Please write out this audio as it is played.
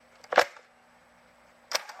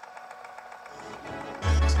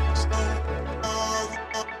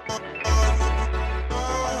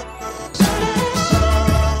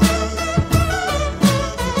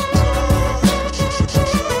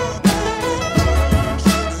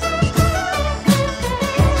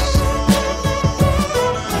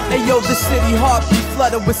city heartbeat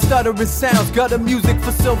flutter with stuttering sounds. Gutter music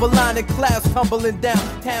for silver lining clouds tumbling down.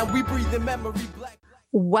 Town we breathe in memory black.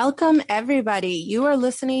 Welcome everybody. You are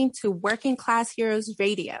listening to Working Class Heroes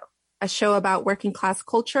Radio, a show about working class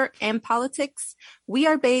culture and politics. We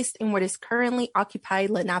are based in what is currently occupied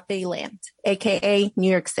Lenape land, aka New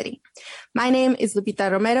York City. My name is Lupita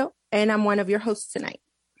Romero, and I'm one of your hosts tonight.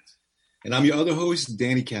 And I'm your other host,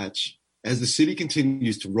 Danny Catch. As the city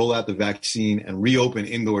continues to roll out the vaccine and reopen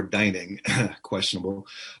indoor dining, questionable,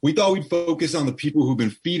 we thought we'd focus on the people who've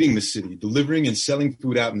been feeding the city, delivering and selling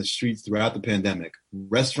food out in the streets throughout the pandemic,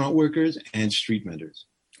 restaurant workers and street vendors.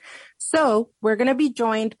 So we're going to be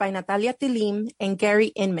joined by Natalia Tilim and Gary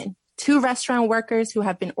Inman, two restaurant workers who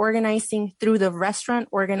have been organizing through the Restaurant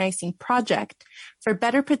Organizing Project for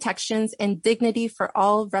better protections and dignity for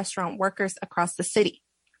all restaurant workers across the city.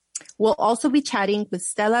 We'll also be chatting with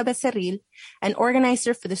Stella Becerril, an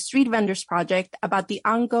organizer for the Street Vendors Project, about the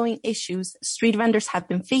ongoing issues street vendors have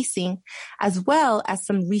been facing, as well as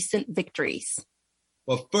some recent victories.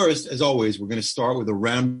 But first, as always, we're going to start with a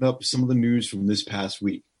roundup of some of the news from this past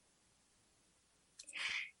week.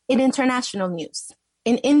 In international news,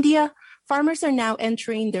 in India, farmers are now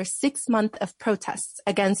entering their 6th month of protests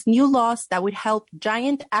against new laws that would help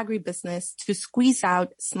giant agribusiness to squeeze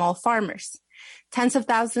out small farmers. Tens of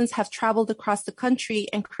thousands have traveled across the country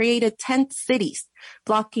and created tent cities,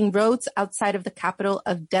 blocking roads outside of the capital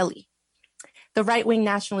of Delhi. The right-wing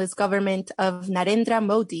nationalist government of Narendra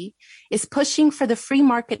Modi is pushing for the free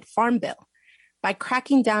market farm bill by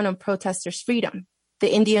cracking down on protesters' freedom.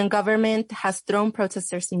 The Indian government has thrown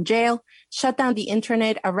protesters in jail, shut down the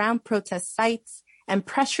internet around protest sites, and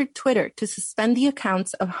pressured Twitter to suspend the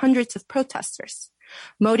accounts of hundreds of protesters.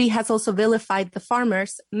 Modi has also vilified the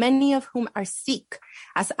farmers, many of whom are Sikh,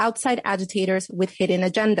 as outside agitators with hidden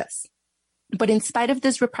agendas. But in spite of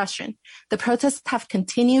this repression, the protests have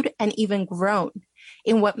continued and even grown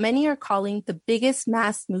in what many are calling the biggest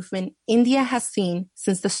mass movement India has seen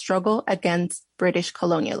since the struggle against British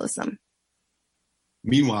colonialism.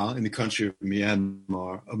 Meanwhile, in the country of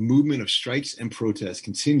Myanmar, a movement of strikes and protests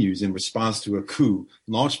continues in response to a coup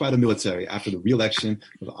launched by the military after the re-election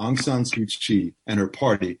of Aung San Suu Kyi and her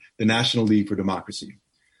party, the National League for Democracy.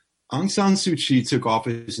 Aung San Suu Kyi took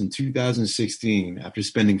office in 2016 after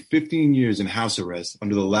spending 15 years in house arrest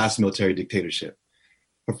under the last military dictatorship.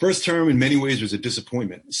 Her first term in many ways was a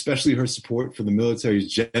disappointment, especially her support for the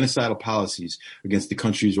military's genocidal policies against the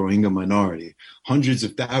country's Rohingya minority, hundreds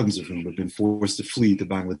of thousands of whom have been forced to flee to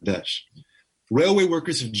Bangladesh. Railway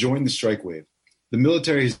workers have joined the strike wave. The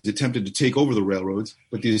military has attempted to take over the railroads,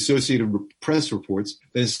 but the Associated Press reports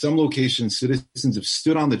that in some locations, citizens have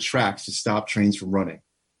stood on the tracks to stop trains from running.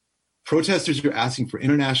 Protesters are asking for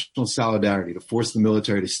international solidarity to force the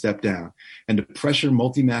military to step down and to pressure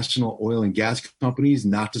multinational oil and gas companies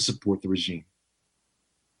not to support the regime.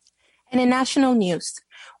 And in national news,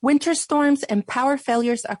 winter storms and power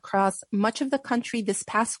failures across much of the country this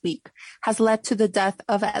past week has led to the death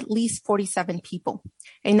of at least 47 people,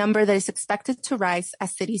 a number that is expected to rise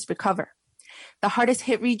as cities recover. The hardest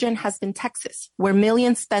hit region has been Texas, where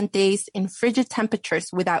millions spent days in frigid temperatures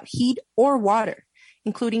without heat or water,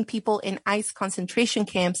 including people in ICE concentration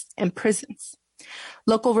camps and prisons.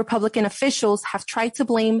 Local Republican officials have tried to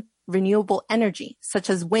blame renewable energy, such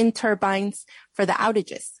as wind turbines, for the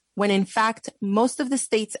outages, when in fact, most of the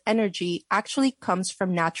state's energy actually comes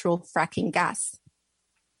from natural fracking gas.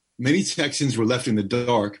 Many Texans were left in the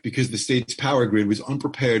dark because the state's power grid was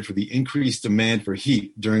unprepared for the increased demand for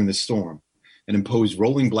heat during the storm and imposed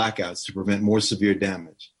rolling blackouts to prevent more severe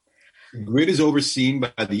damage. The grid is overseen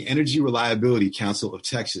by the Energy Reliability Council of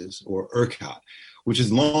Texas, or ERCOT, which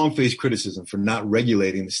has long faced criticism for not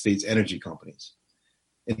regulating the state's energy companies.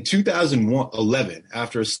 In 2011,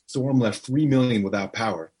 after a storm left 3 million without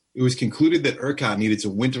power, it was concluded that ERCOT needed to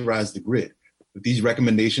winterize the grid, but these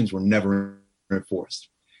recommendations were never enforced.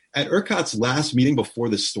 At ERCOT's last meeting before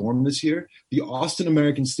the storm this year, the Austin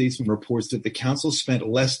American-Statesman reports that the council spent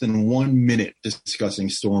less than 1 minute discussing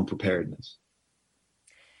storm preparedness.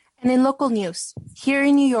 And in local news, here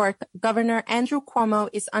in New York, Governor Andrew Cuomo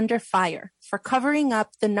is under fire for covering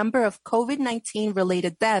up the number of COVID-19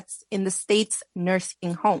 related deaths in the state's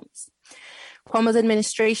nursing homes. Cuomo's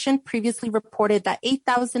administration previously reported that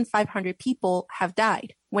 8,500 people have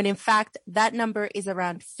died, when in fact that number is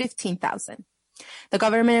around 15,000.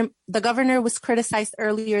 The governor was criticized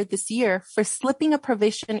earlier this year for slipping a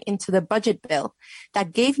provision into the budget bill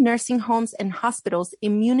that gave nursing homes and hospitals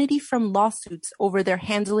immunity from lawsuits over their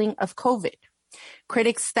handling of COVID.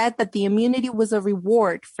 Critics said that the immunity was a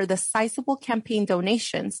reward for the sizable campaign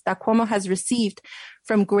donations that Cuomo has received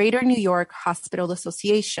from Greater New York Hospital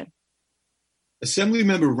Association.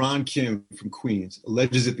 Assemblymember Ron Kim from Queens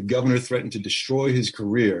alleges that the governor threatened to destroy his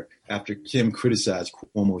career after Kim criticized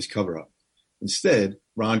Cuomo's cover-up. Instead,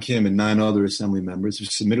 Ron Kim and 9 other assembly members have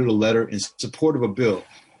submitted a letter in support of a bill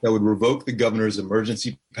that would revoke the governor's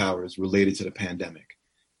emergency powers related to the pandemic.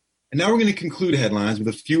 And now we're going to conclude headlines with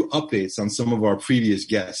a few updates on some of our previous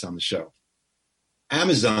guests on the show.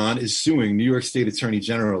 Amazon is suing New York State Attorney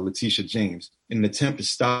General Letitia James in an attempt to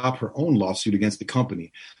stop her own lawsuit against the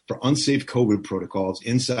company for unsafe COVID protocols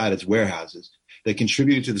inside its warehouses that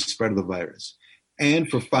contributed to the spread of the virus, and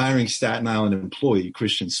for firing Staten Island employee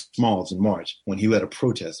Christian Smalls in March when he led a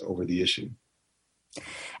protest over the issue.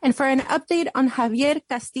 And for an update on Javier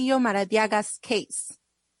Castillo Maradiaga's case,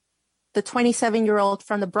 the 27-year-old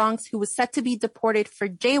from the Bronx who was set to be deported for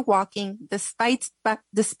jaywalking despite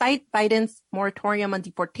Biden's moratorium on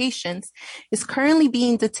deportations is currently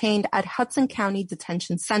being detained at Hudson County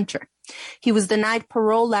Detention Center. He was denied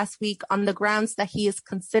parole last week on the grounds that he is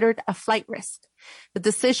considered a flight risk. The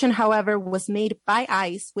decision, however, was made by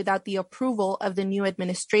ICE without the approval of the new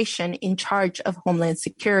administration in charge of Homeland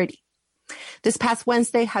Security. This past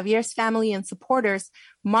Wednesday, Javier's family and supporters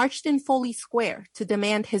marched in Foley Square to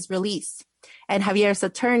demand his release. And Javier's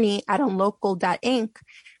attorney at Unlocal.inc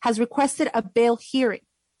has requested a bail hearing.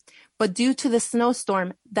 But due to the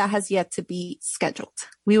snowstorm, that has yet to be scheduled.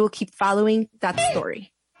 We will keep following that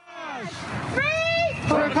story. Free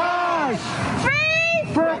Prakash!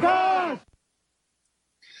 Free Prakash!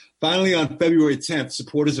 Finally, on February 10th,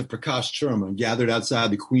 supporters of Prakash Churma gathered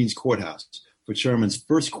outside the Queens Courthouse for Churman's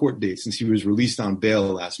first court date since he was released on bail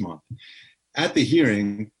last month. At the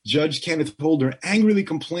hearing, Judge Kenneth Holder angrily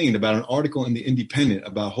complained about an article in The Independent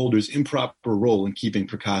about Holder's improper role in keeping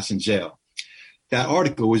Prakash in jail. That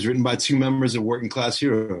article was written by 2 members of Working Class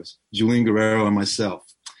Heroes, Julian Guerrero and myself.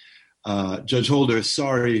 Judge Holder,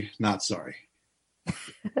 sorry, not sorry.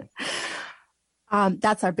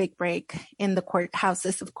 That's our big break in the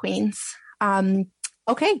courthouses of Queens.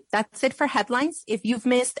 Okay, that's it for headlines. If you've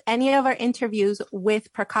missed any of our interviews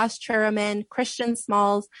with Prakash Churaman, Christian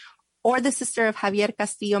Smalls, or the sister of Javier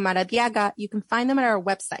Castillo Maradiaga, you can find them at our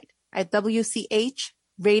website at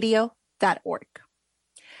wchradio.org.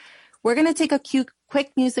 We're going to take a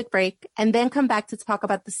quick music break and then come back to talk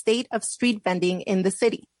about the state of street vending in the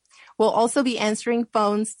city. We'll also be answering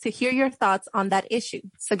phones to hear your thoughts on that issue.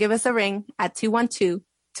 So give us a ring at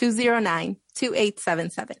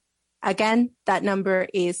 212-209-2877. Again, that number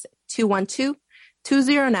is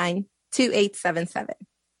 212-209-2877.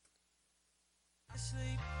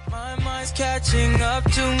 My mind's catching up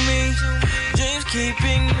to me, dreams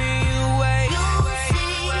keeping me away.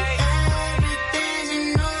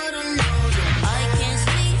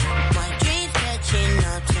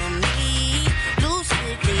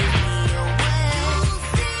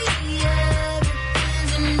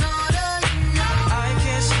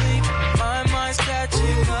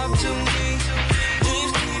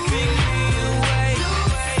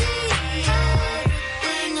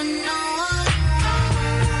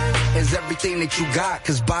 Everything that you got,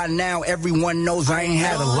 cause by now everyone knows I ain't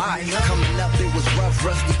had a lot. Coming up it was rough,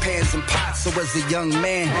 rusty pans and pots, so as a young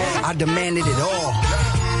man I demanded it all.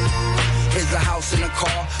 Is a house and a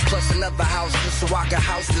car, plus another house just so I can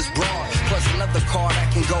house this broad, plus another car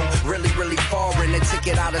that can go really, really far and a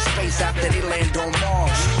ticket out of space after they land on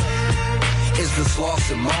Mars. Is this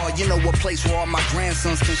Lawson Mall? You know, a place where all my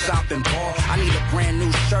grandsons can shop and ball. I need a brand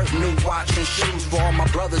new shirt, new watch and shoes for all my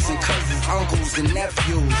brothers and cousins, uncles and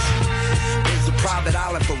nephews. There's a private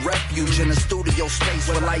island for refuge and a studio space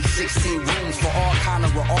with like 16 rooms for all kind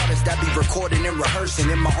of artists that be recording and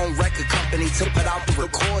rehearsing in my own record company to put out the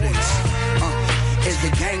recordings. Is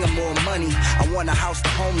the gang of more money? I want to house the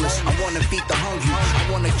homeless. I want to feed the hungry.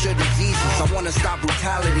 I want to cure diseases. I want to stop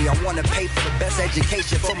brutality. I want to pay for the best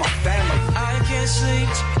education for my family. I can't sleep.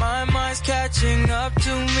 My mind's catching up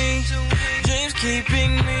to me. Dreams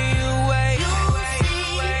keeping me away.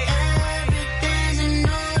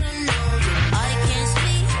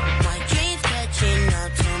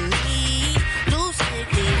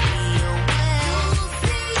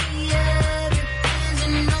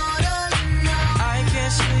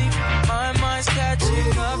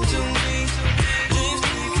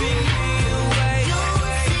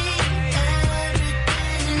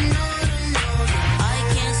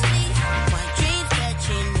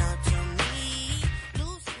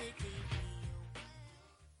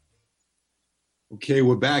 Okay,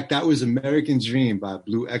 we're back. That was American Dream by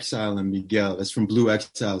Blue Exile and Miguel. That's from Blue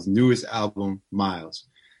Exile's newest album, Miles.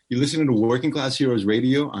 You're listening to Working Class Heroes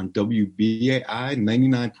Radio on WBAI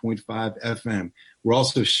 99.5 FM. We're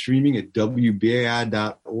also streaming at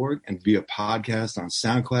WBAI.org and via podcast on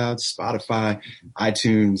SoundCloud, Spotify,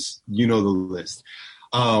 iTunes, you know the list.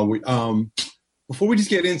 Before we just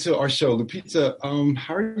get into our show, Lupita,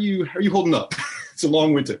 how are you holding up? It's a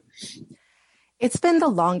long winter. It's been the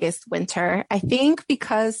longest winter. I think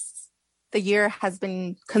because the year has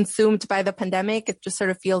been consumed by the pandemic, it just sort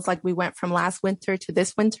of feels like we went from last winter to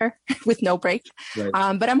this winter with no break. Right.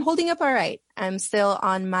 But I'm holding up all right. I'm still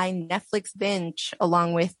on my Netflix binge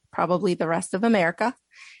along with probably the rest of America,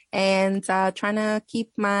 and trying to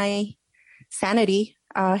keep my sanity,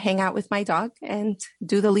 hang out with my dog and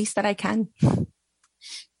do the least that I can.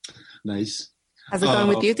 Nice. How's it going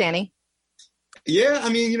with you, Danny? Yeah, I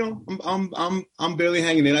mean, I'm barely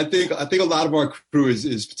hanging in. I think a lot of our crew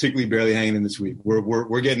is particularly barely hanging in this week.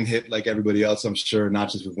 We're getting hit like everybody else, I'm sure, not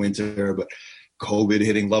just with winter, but COVID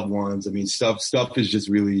hitting loved ones. I mean, stuff is just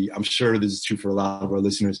really, I'm sure this is true for a lot of our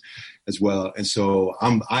listeners as well. And so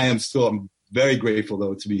I'm very grateful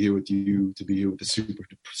though to be here with you, to be here with the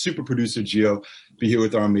super producer Gio, be here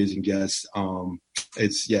with our amazing guests.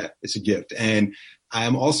 It's a gift. And I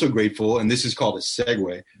am also grateful, and this is called a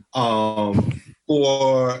segue,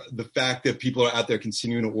 for the fact that people are out there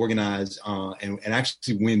continuing to organize and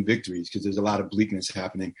actually win victories, because there's a lot of bleakness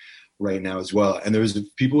happening right now as well. And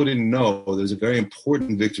people who didn't know, there's a very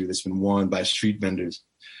important victory that's been won by street vendors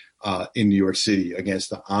in New York City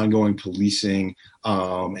against the ongoing policing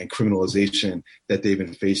and criminalization that they've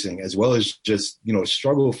been facing, as well as just, a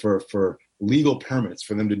struggle for legal permits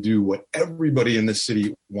for them to do what everybody in the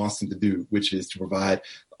city wants them to do, which is to provide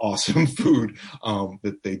awesome food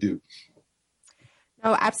that they do.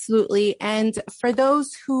 Oh, absolutely. And for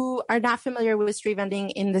those who are not familiar with street vending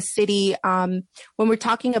in the city, when we're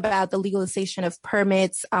talking about the legalization of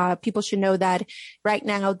permits, people should know that right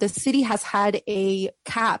now the city has had a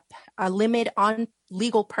limit on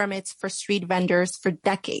legal permits for street vendors for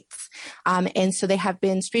decades. And so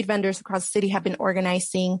street vendors across the city have been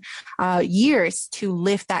organizing years to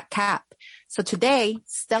lift that cap. So today,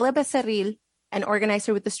 Stella Becerril, an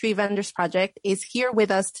organizer with the Street Vendors Project, is here with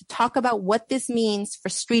us to talk about what this means for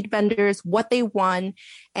street vendors, what they won,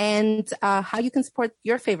 and how you can support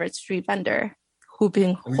your favorite street vendor who've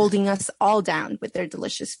been holding us all down with their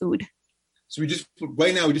delicious food. So we just want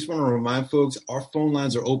to remind folks, our phone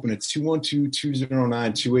lines are open at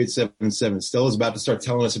 212-209-2877. Stella's about to start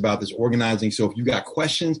telling us about this organizing. So if you got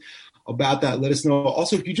questions about that, let us know.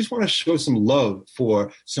 Also, if you just want to show some love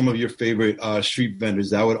for some of your favorite street vendors,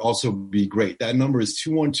 that would also be great. That number is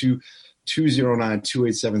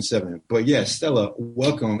 212-209-2877. But yeah, Stella,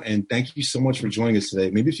 welcome. And thank you so much for joining us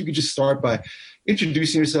today. Maybe if you could just start by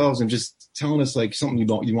introducing yourselves and just telling us like something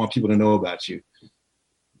you want people to know about you.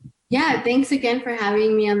 Yeah, thanks again for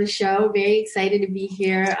having me on the show. Very excited to be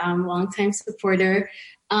here. Longtime supporter.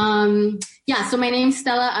 So my name's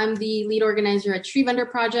Stella. I'm the lead organizer at Street Vendor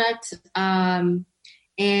Project. And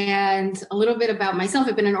a little bit about myself.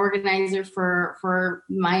 I've been an organizer for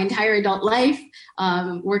my entire adult life,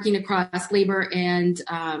 working across labor and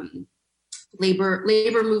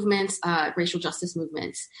labor movements, racial justice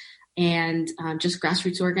movements, and just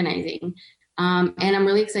grassroots organizing. And I'm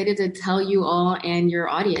really excited to tell you all and your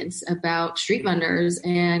audience about street vendors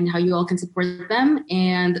and how you all can support them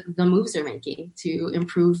and the moves they're making to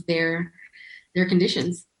improve their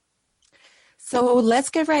conditions. So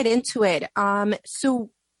let's get right into it.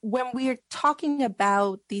 So when we're talking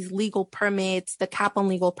about these legal permits, the cap on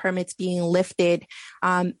legal permits being lifted,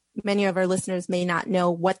 many of our listeners may not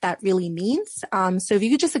know what that really means. So if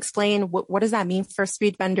you could just explain what does that mean for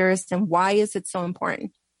street vendors and why is it so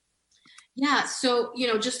important? Yeah, so,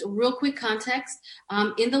 just real quick context.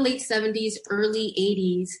 In the late 70s, early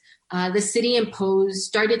 80s, the city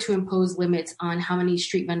started to impose limits on how many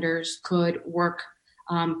street vendors could work,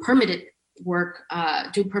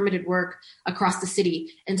 do permitted work across the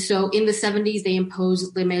city. And so in the 70s, they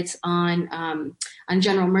imposed limits on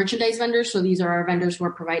general merchandise vendors. So these are our vendors who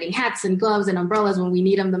are providing hats and gloves and umbrellas when we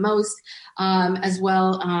need them the most, as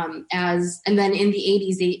well as, and then in the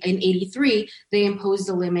 80s, in 83, they imposed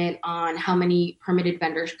a limit on how many permitted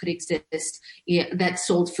vendors could exist that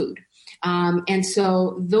sold food. And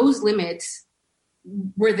so those limits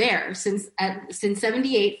were there since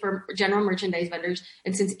 78 for general merchandise vendors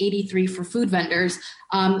and since 83 for food vendors.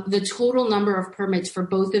 The total number of permits for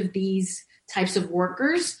both of these types of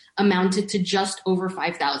workers amounted to just over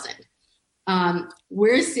 5,000.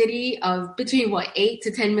 We're a city of between 8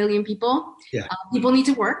 to 10 million people. Yeah. People need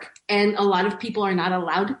to work, and a lot of people are not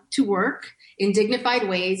allowed to work in dignified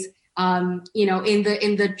ways. In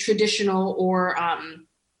the traditional or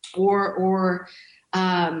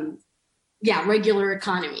regular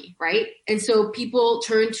economy, right? And so people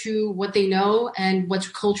turn to what they know and what's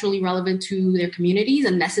culturally relevant to their communities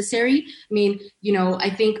and necessary. I mean, I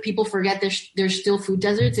think people forget there's still food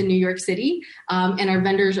deserts in New York City, and our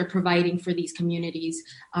vendors are providing for these communities,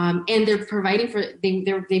 and they've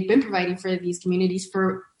been providing for these communities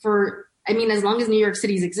for as long as New York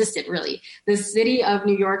City's existed, really. The city of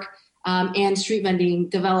New York and street vending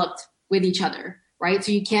developed with each other. Right,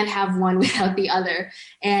 so you can't have one without the other,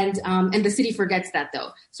 and the city forgets that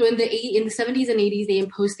though. So in the 70s and 80s, they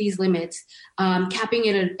imposed these limits, capping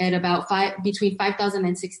it at about between 5,000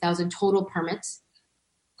 and 6,000 total permits.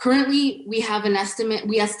 Currently, we have an estimate.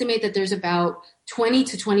 We estimate that there's about 20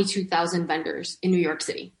 to 22,000 vendors in New York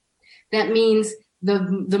City. That means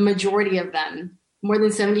the majority of them, more than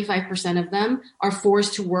 75% of them, are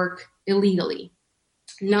forced to work illegally.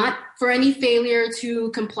 Not for any failure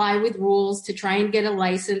to comply with rules, to try and get a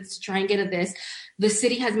license, to try and get this. The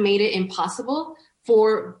city has made it impossible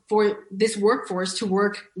for this workforce to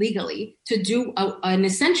work legally, to do an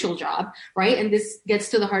essential job, right? And this gets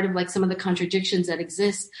to the heart of some of the contradictions that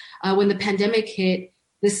exist. When the pandemic hit,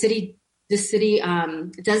 the city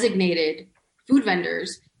designated food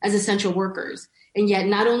vendors as essential workers. And yet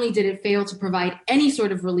not only did it fail to provide any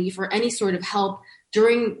sort of relief or any sort of help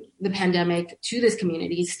during the pandemic to this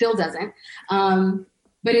community, still doesn't.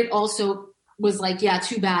 But it also was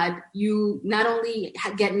too bad. You not only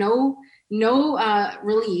get no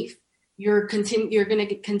relief, you're going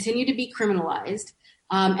to continue to be criminalized,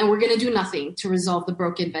 and we're going to do nothing to resolve the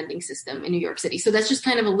broken vending system in New York City. So that's just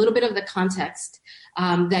kind of a little bit of the context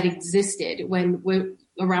that existed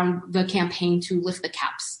around the campaign to lift the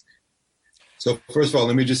caps. So first of all,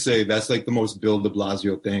 let me just say that's the most Bill de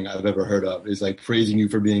Blasio thing I've ever heard of, is praising you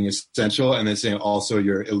for being essential and then saying also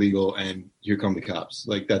you're illegal and here come the cops.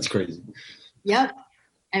 That's crazy. Yep.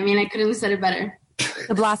 I couldn't have said it better.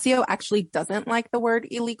 De Blasio actually doesn't like the word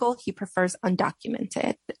illegal. He prefers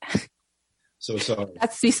undocumented. So sorry.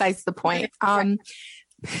 That's besides the point.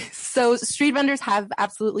 So street vendors have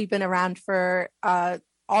absolutely been around for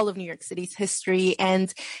all of New York City's history.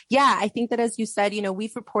 And yeah, I think that as you said,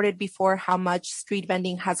 we've reported before how much street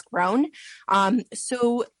vending has grown.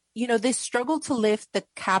 So this struggle to lift the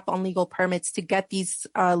cap on legal permits, to get these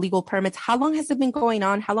legal permits, how long has it been going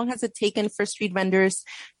on? How long has it taken for street vendors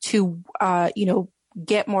to,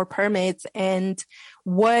 get more permits? And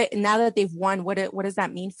now that they've won, what does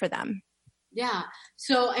that mean for them? Yeah.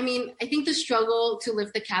 So, I think the struggle to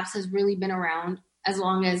lift the caps has really been around as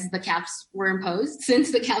long as the caps were imposed,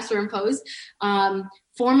 since the caps were imposed.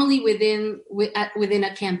 Formally within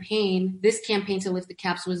a campaign, this campaign to lift the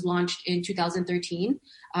caps was launched in 2013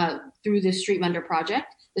 through the Street Vendor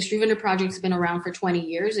Project. The Street Vendor Project's been around for 20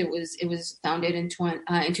 years. It was founded in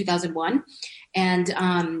 2001, and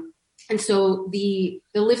so the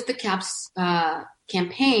Lift the Caps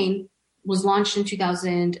campaign was launched in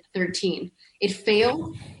 2013. It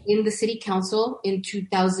failed in the city council in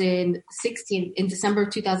 2016, in December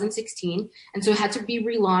of 2016. And so it had to be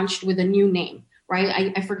relaunched with a new name,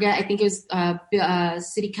 right? I forget, I think it was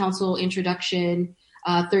city council introduction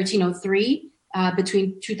 1303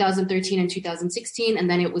 between 2013 and 2016. And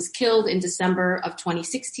then it was killed in December of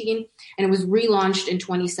 2016. And it was relaunched in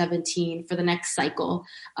 2017 for the next cycle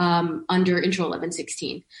under Intro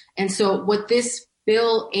 1116. And so what this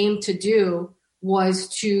bill aimed to do was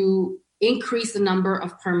to increase the number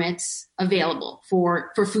of permits available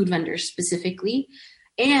for food vendors specifically.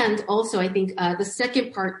 And also, I think the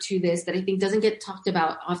second part to this that I think doesn't get talked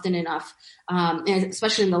about often enough, and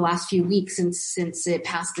especially in the last few weeks since it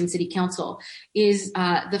passed in city council, is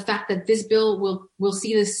the fact that this bill will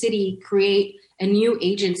see the city create a new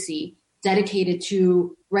agency dedicated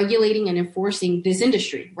to regulating and enforcing this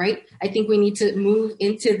industry, right? I think we need to move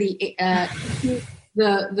into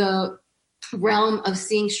the realm of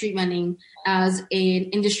seeing street vending as an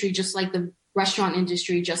industry just like the restaurant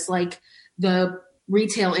industry, just like the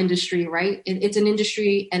retail industry, right? It's an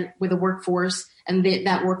industry and with a workforce, and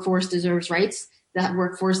that workforce deserves rights. That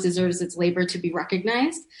workforce deserves its labor to be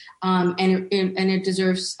recognized, and it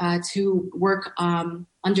deserves to work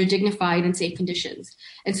under dignified and safe conditions.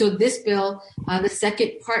 And so this bill, the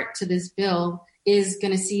second part to this bill, is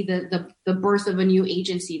going to see the birth of a new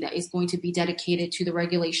agency that is going to be dedicated to the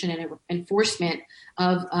regulation and enforcement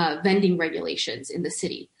of vending regulations in the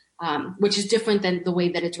city, which is different than the way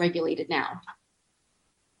that it's regulated now.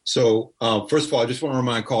 So first of all, I just want to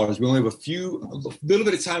remind callers, we only have a little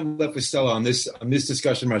bit of time left with Stella on this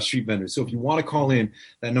discussion about street vendors. So if you want to call in,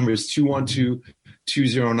 that number is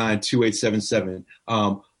 212-209-2877.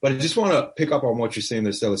 But I just want to pick up on what you're saying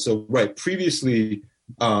there, Stella. So right, previously,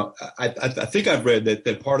 I think I've read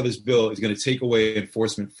that part of this bill is going to take away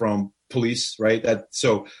enforcement from police, right?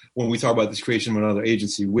 So when we talk about this creation of another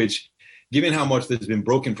agency, which, given how much there's been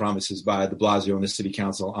broken promises by de Blasio and the city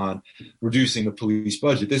council on reducing the police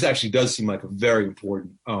budget, this actually does seem like a very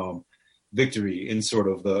important victory in sort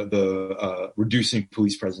of the reducing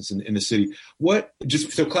police presence in the city. Let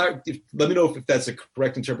me know if that's a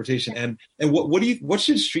correct interpretation. And what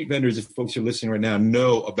should street vendors, if folks are listening right now,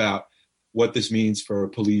 know about what this means for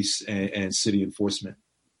police and city enforcement?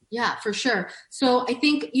 Yeah, for sure. So I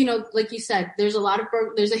think, like you said, there's a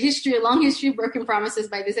long history of broken promises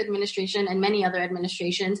by this administration and many other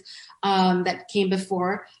administrations that came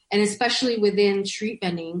before, and especially within street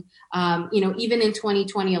vending. Even in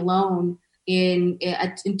 2020 alone, in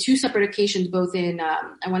two separate occasions, both in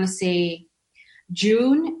I want to say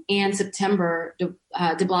June and September, de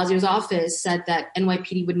Blasio's office said that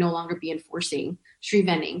NYPD would no longer be enforcing street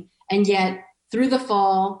vending, and yet, through the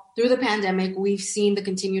fall, through the pandemic, we've seen the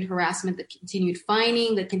continued harassment, the continued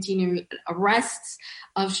fining, the continued arrests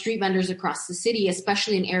of street vendors across the city,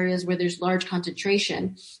 especially in areas where there's large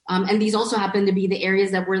concentration. And these also happen to be the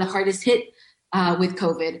areas that were the hardest hit with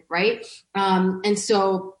COVID, right? And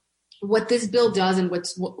so what this bill does, and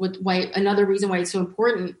why another reason why it's so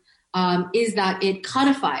important, is that it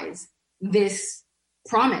codifies this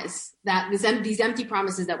promise, that these empty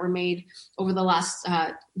promises that were made over the last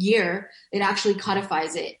year. It actually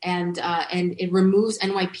codifies it, and it removes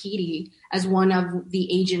NYPD as one of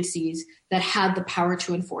the agencies that had the power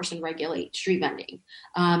to enforce and regulate street vending.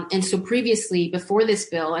 And so previously, before this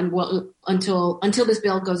bill, and until this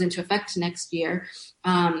bill goes into effect next year,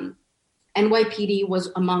 NYPD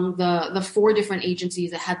was among the 4 different agencies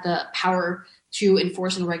that had the power to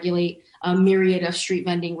enforce and regulate a myriad of street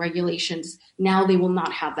vending regulations. Now they will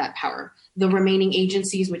not have that power. The remaining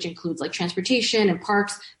agencies, which includes like transportation and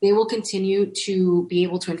parks, they will continue to be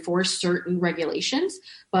able to enforce certain regulations,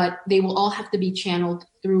 but they will all have to be channeled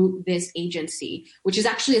through this agency, which is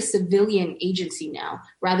actually a civilian agency now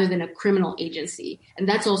rather than a criminal agency. And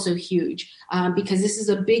that's also huge because this is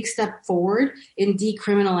a big step forward in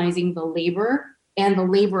decriminalizing the labor and the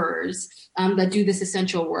laborers that do this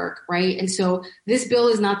essential work, right? And so this bill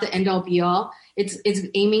is not the end-all be-all. It's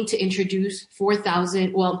aiming to introduce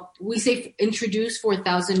 4,000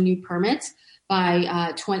 new permits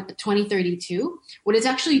by 2032. What it's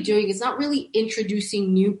actually doing is not really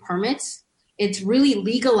introducing new permits. It's really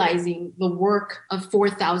legalizing the work of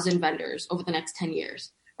 4,000 vendors over the next 10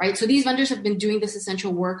 years, right? So these vendors have been doing this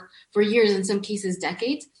essential work for years, in some cases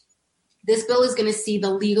decades. This bill is going to see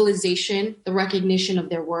the legalization, the recognition of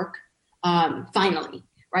their work, finally,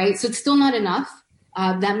 right? So it's still not enough.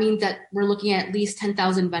 That means that we're looking at least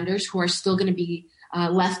 10,000 vendors who are still going to be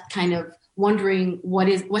left kind of wondering what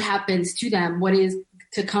happens to them, what is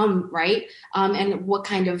to come, right? And what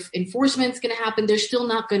kind of enforcement is going to happen. They're still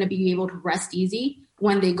not going to be able to rest easy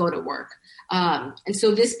when they go to work. And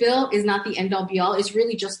so this bill is not the end all be all. It's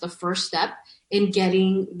really just the first step in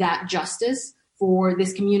getting that justice for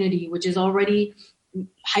this community, which is already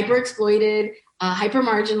hyper exploited, hyper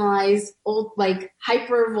marginalized,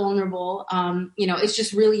 hyper vulnerable. It's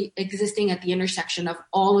just really existing at the intersection of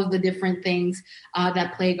all of the different things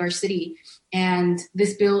that plague our city. And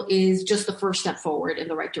this bill is just the first step forward in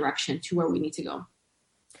the right direction to where we need to go.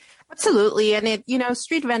 Absolutely. And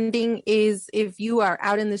street vending is, if you are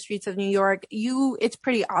out in the streets of New York, it's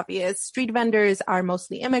pretty obvious. Street vendors are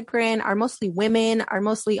mostly immigrant, are mostly women, are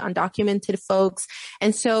mostly undocumented folks.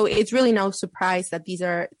 And so it's really no surprise that these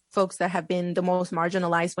are folks that have been the most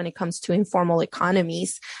marginalized when it comes to informal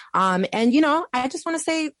economies. I just want to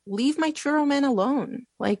say, leave my churro men alone.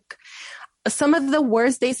 Like, some of the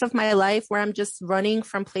worst days of my life where I'm just running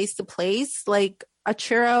from place to place, like a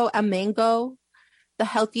churro, a mango, the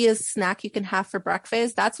healthiest snack you can have for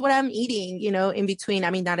breakfast. That's what I'm eating, in between. I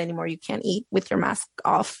mean, not anymore. You can't eat with your mask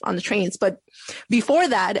off on the trains. But before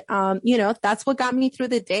that, that's what got me through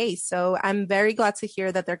the day. So I'm very glad to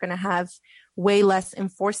hear that they're going to have way less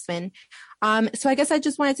enforcement. So I guess I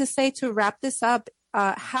just wanted to say, to wrap this up,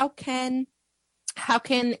 how can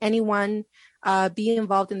anyone be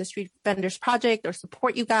involved in the Street Vendors Project, or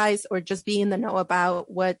support you guys, or just be in the know about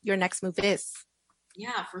what your next move is?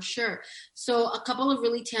 Yeah, for sure. So a couple of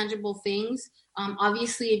really tangible things.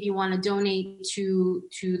 Obviously, if you want to donate to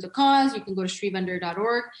the cause, you can go to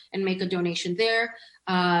streetvendor.org and make a donation there.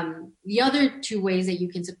 The other 2 ways that you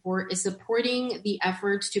can support is supporting the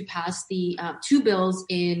efforts to pass the 2 bills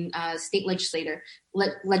in state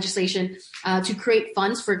legislation to create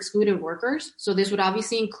funds for excluded workers. So this would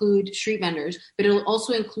obviously include street vendors, but it'll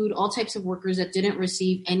also include all types of workers that didn't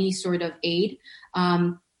receive any sort of aid,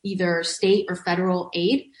 either state or federal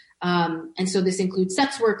aid. And so this includes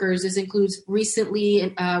sex workers. This includes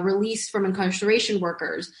recently released from incarceration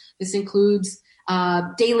workers. This includes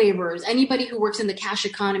day laborers, anybody who works in the cash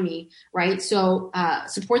economy, right? So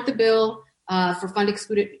support the bill for fund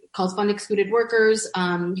excluded workers.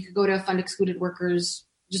 You could go to fund excluded workers,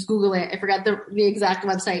 just Google it. I forgot the exact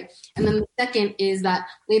website. And then the second is that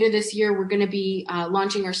later this year, we're going to be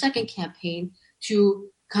launching our second campaign to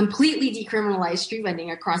completely decriminalize street vending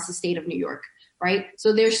across the state of New York, right?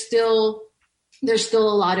 So there's still a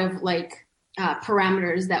lot of like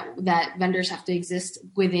parameters that vendors have to exist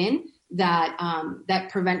within that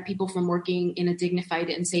prevent people from working in a dignified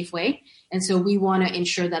and safe way. And so we want to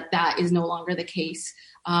ensure that is no longer the case.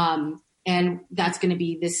 And that's going to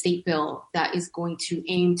be this state bill that is going to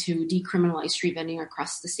aim to decriminalize street vending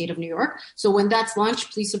across the state of New York. So when that's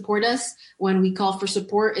launched, please support us when we call for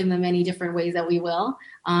support in the many different ways that we will.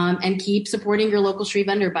 And keep supporting your local street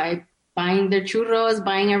vendor by buying their churros,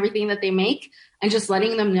 buying everything that they make, and just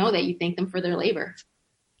letting them know that you thank them for their labor.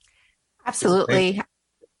 Absolutely.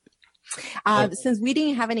 Since we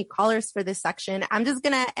didn't have any callers for this section, I'm just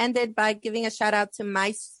going to end it by giving a shout out to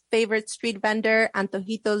my favorite street vendor,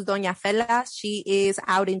 Antojitos Doña Fela. She is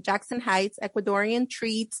out in Jackson Heights, Ecuadorian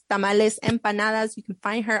treats, tamales, empanadas. You can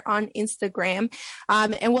find her on Instagram.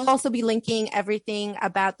 And we'll also be linking everything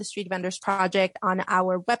about the Street Vendors Project on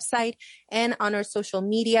our website and on our social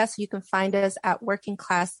media. So you can find us at Working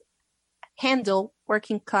Class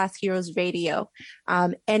Heroes Radio,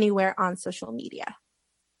 anywhere on social media.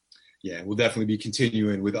 Yeah, we'll definitely be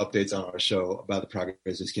continuing with updates on our show about the progress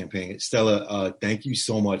of this campaign. Stella, thank you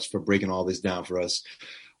so much for breaking all this down for us.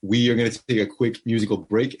 We are going to take a quick musical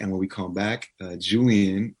break, and when we come back,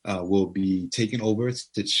 Julian will be taking over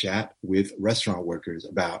to chat with restaurant workers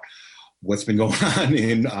about what's been going on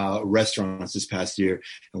in restaurants this past year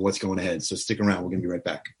and what's going ahead. So stick around. We're going to be right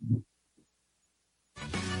back.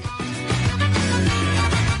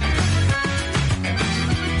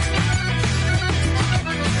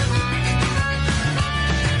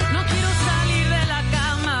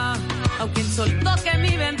 Aunque el sol toque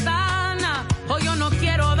mi ventana, hoy yo no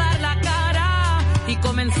quiero dar la cara y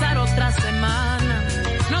comenzar otra semana.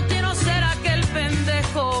 No quiero ser aquel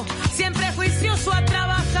pendejo, siempre juicioso a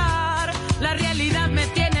trabajar. La realidad me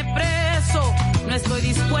tiene preso, no estoy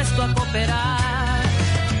dispuesto a cooperar.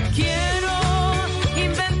 Quiero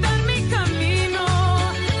inventar mi camino,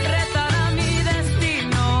 retar a mi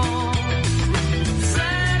destino,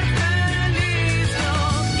 ser feliz. Yo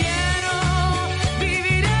quiero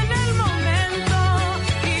vivir en el momento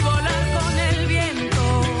y volar con el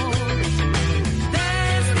viento.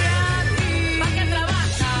 Desde aquí, ¿pa' qué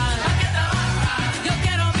trabajar? ¿Pa' qué trabajar? Yo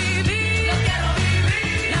quiero vivir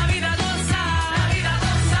la vida gozar,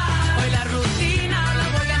 Hoy la rutina la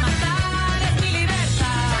voy a matar, es mi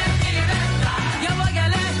libertad, Yo voy a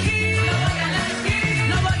elegir,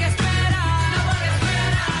 no voy a esperar,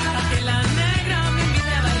 a que la negra me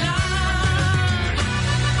invite a bailar.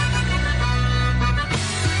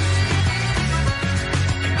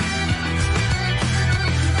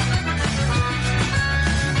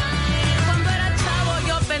 Cuando era chavo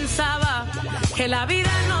yo pensaba que la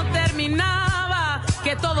vida no terminaba,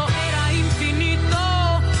 que todo era infinito,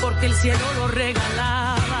 porque el cielo lo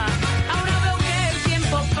regalaba. Ahora veo que el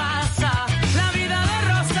tiempo pasa, la vida de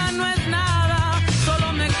rosa no es nada,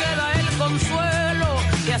 solo me queda el consuelo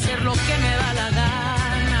de hacer lo que me da la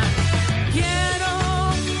gana.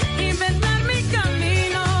 Quiero inventar mi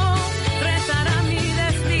camino, retar a mi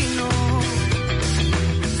destino,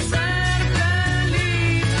 ser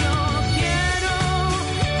feliz. Yo quiero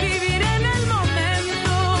vivir en el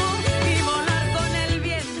momento y volar con el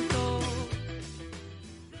viento.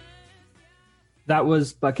 That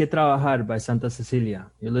was Pa' Que Trabajar by Santa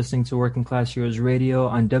Cecilia. You're listening to Working Class Heroes Radio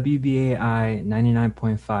on WBAI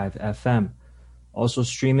 99.5 FM. Also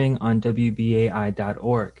streaming on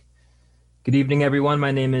WBAI.org. Good evening, everyone.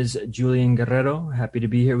 My name is Julian Guerrero. Happy to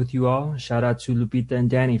be here with you all. Shout out to Lupita and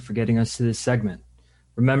Danny for getting us to this segment.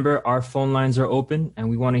 Remember, our phone lines are open and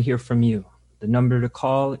we want to hear from you. The number to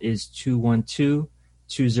call is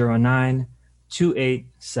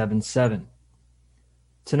 212-209-2877.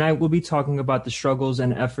 Tonight, we'll be talking about the struggles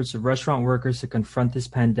and efforts of restaurant workers to confront this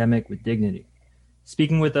pandemic with dignity.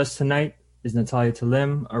 Speaking with us tonight is Natalia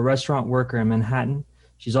Talim, a restaurant worker in Manhattan.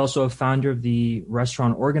 She's also a founder of the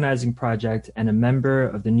Restaurant Organizing Project and a member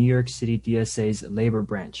of the New York City DSA's labor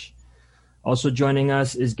branch. Also joining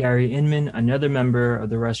us is Gary Inman, another member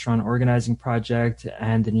of the Restaurant Organizing Project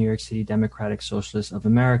and the New York City Democratic Socialists of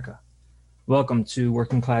America. Welcome to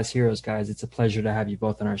Working Class Heroes, guys. It's a pleasure to have you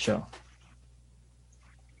both on our show.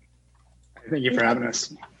 Thank you for having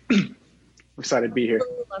us. We're excited to be here.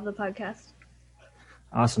 Love the podcast.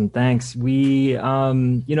 Awesome. Thanks. We,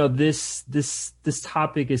 this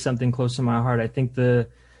topic is something close to my heart. I think the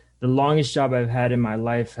longest job I've had in my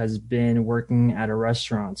life has been working at a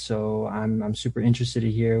restaurant. So I'm super interested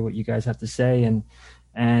to hear what you guys have to say and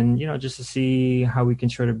just to see how we can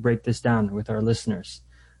try to break this down with our listeners.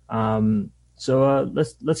 So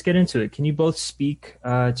let's get into it. Can you both speak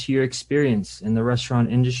to your experience in the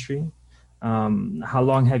restaurant industry? How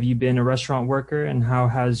long have you been a restaurant worker, and how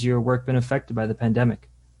has your work been affected by the pandemic?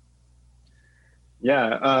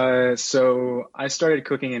 Yeah, so I started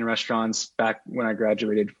cooking in restaurants back when I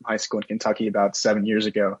graduated from high school in Kentucky about 7 years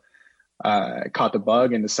ago. I caught the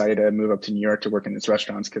bug and decided to move up to New York to work in these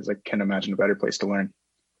restaurants because I can't imagine a better place to learn.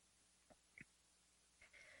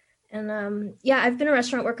 And I've been a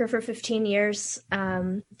restaurant worker for 15 years.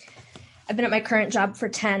 I've been at my current job for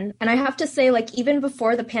 10. And I have to say, like, even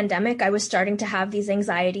before the pandemic, I was starting to have these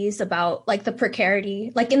anxieties about like the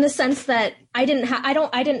precarity, like in the sense that I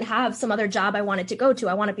didn't have some other job I wanted to go to.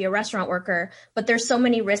 I want to be a restaurant worker, but there's so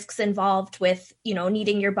many risks involved with,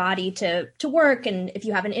 needing your body to work. And if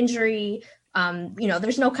you have an injury,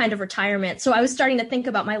 there's no kind of retirement. So I was starting to think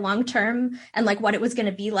about my long term and like what it was going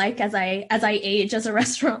to be like as I age as a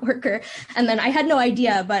restaurant worker. And then I had no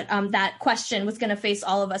idea, but that question was going to face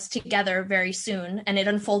all of us together very soon. And it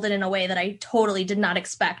unfolded in a way that I totally did not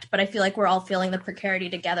expect. But I feel like we're all feeling the precarity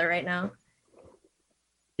together right now.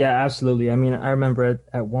 Yeah, absolutely. I mean, I remember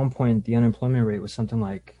at one point the unemployment rate was something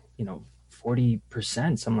like,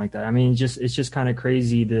 40%, something like that. I mean, it's just kind of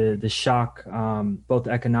crazy, the shock, both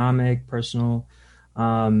economic, personal,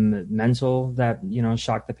 mental, that,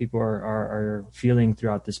 shock that people are feeling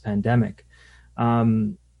throughout this pandemic. I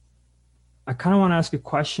kind of want to ask a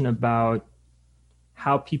question about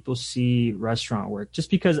how people see restaurant work, just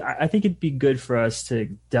because I think it'd be good for us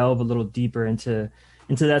to delve a little deeper into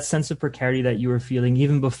that sense of precarity that you were feeling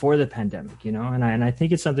even before the pandemic, and I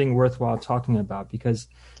think it's something worthwhile talking about because,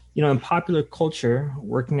 in popular culture,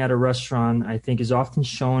 working at a restaurant, I think, is often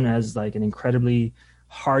shown as like an incredibly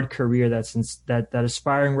hard career that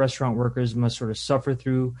aspiring restaurant workers must sort of suffer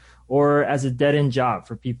through, or as a dead-end job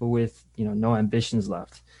for people with, no ambitions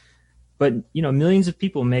left. But, millions of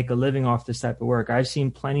people make a living off this type of work. I've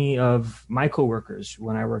seen plenty of my coworkers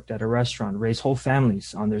when I worked at a restaurant raise whole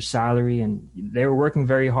families on their salary, and they were working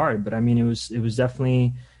very hard. But I mean, it was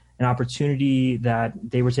definitely an opportunity that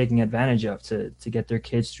they were taking advantage of to get their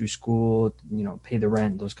kids through school, pay the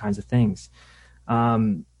rent, those kinds of things.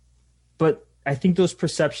 But I think those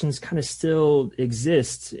perceptions kind of still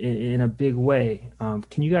exist in a big way.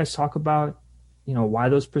 Can you guys talk about, why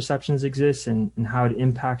those perceptions exist and how it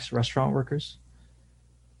impacts restaurant workers?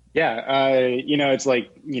 Yeah, it's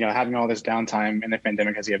like, having all this downtime in the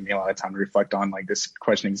pandemic has given me a lot of time to reflect on like this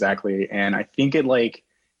question exactly. And I think it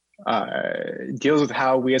deals with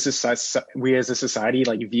how we as a society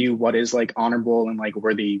like view what is like honorable and like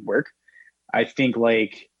worthy work. I think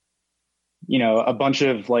like, a bunch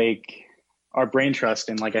of like our brain trust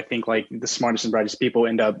and like I think like the smartest and brightest people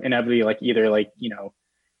end up inevitably like either like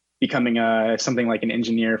becoming something like an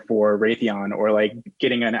engineer for Raytheon or like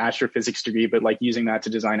getting an astrophysics degree, but like using that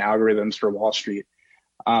to design algorithms for Wall Street,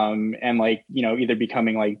 and like either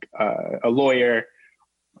becoming like a lawyer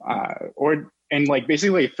and like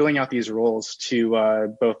basically filling out these roles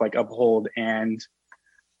to both like uphold and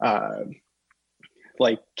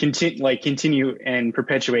continue and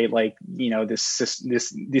perpetuate like these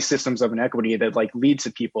systems of inequity that like lead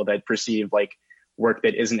to people that perceive like work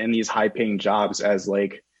that isn't in these high paying jobs as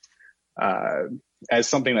like as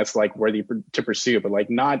something that's like worthy to pursue. But like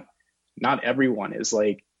not everyone is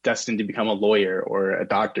like destined to become a lawyer or a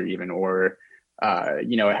doctor even or a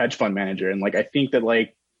hedge fund manager. And like I think that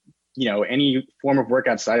like any form of work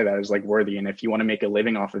outside of that is like worthy. And if you want to make a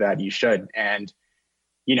living off of that, you should. And,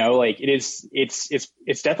 like it's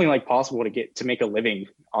definitely like possible to make a living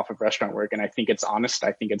off of restaurant work. And I think it's honest.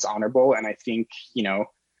 I think it's honorable. And I think,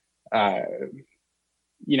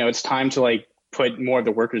 it's time to like put more of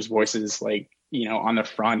the workers' voices, like, on the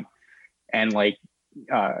front and like,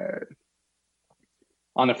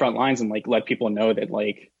 on the front lines and like, let people know that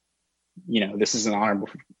like, this is an honorable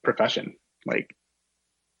profession. Like,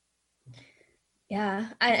 yeah.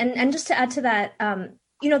 And just to add to that,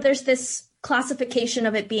 there's this classification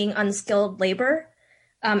of it being unskilled labor,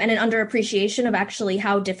 and an underappreciation of actually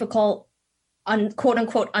how difficult quote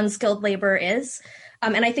unquote unskilled labor is.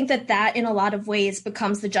 And I think that in a lot of ways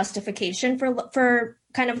becomes the justification for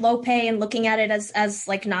kind of low pay and looking at it as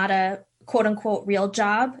like not a quote unquote real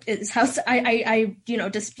job is how I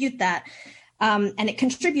dispute that. And it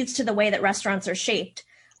contributes to the way that restaurants are shaped.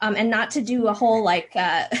 And not to do a whole like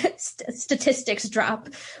statistics drop,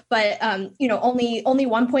 but only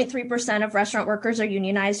 1.3% of restaurant workers are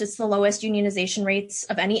unionized. It's the lowest unionization rates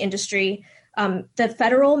of any industry. The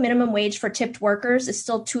federal minimum wage for tipped workers is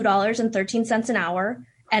still $2.13 an hour.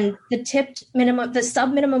 And the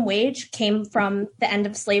sub minimum wage came from the end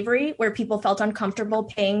of slavery, where people felt uncomfortable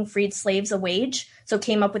paying freed slaves a wage, so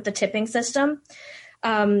came up with the tipping system.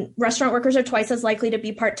 Restaurant workers are twice as likely to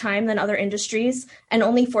be part-time than other industries, and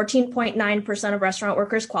only 14.9% of restaurant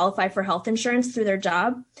workers qualify for health insurance through their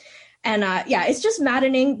job. And it's just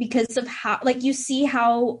maddening because of how, like, you see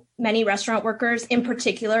how many restaurant workers, in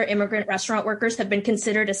particular immigrant restaurant workers, have been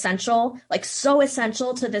considered essential, like so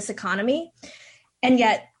essential to this economy, and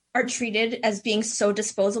yet are treated as being so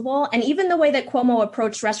disposable. And even the way that Cuomo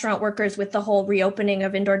approached restaurant workers with the whole reopening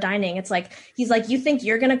of indoor dining, it's like, he's like, you think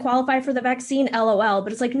you're going to qualify for the vaccine? LOL.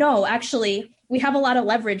 But it's like, no, actually, we have a lot of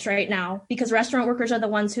leverage right now because restaurant workers are the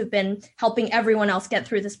ones who've been helping everyone else get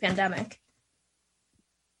through this pandemic.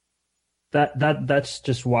 That's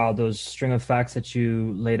just wild. Those string of facts that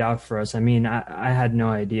you laid out for us. I mean, I had no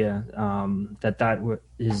idea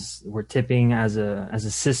where tipping as a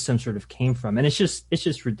system sort of came from, and it's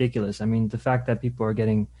just ridiculous. I mean, the fact that people are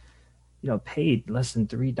getting, paid less than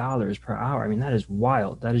 $3 per hour. I mean, that is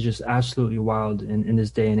wild. That is just absolutely wild in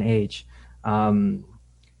this day and age.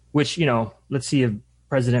 Which let's see if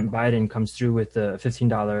President Biden comes through with the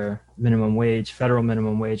 $15 minimum wage, federal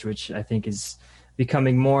minimum wage, which I think is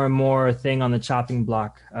becoming more and more a thing on the chopping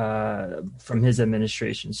block from his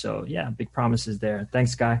administration. So yeah, big promises there.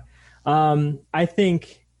 Thanks, Guy. I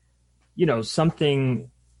think,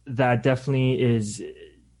 something that definitely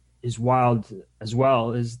is wild as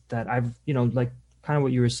well is that I've, like kind of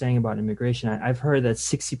what you were saying about immigration. I've heard that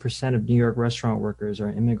 60% of New York restaurant workers are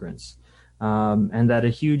immigrants, and that a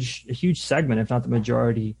huge segment, if not the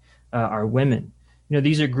majority, are women.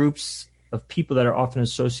 These are groups of people that are often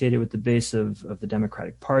associated with the base of the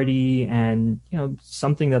Democratic Party, and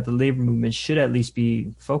something that the labor movement should at least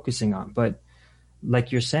be focusing on. But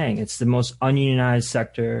like you're saying, it's the most ununionized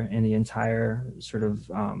sector in the entire sort of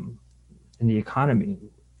in the economy.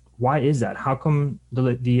 Why is that? How come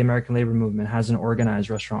the American labor movement hasn't organized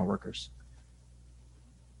restaurant workers?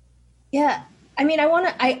 Yeah. I mean, I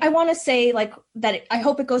want to say like that. I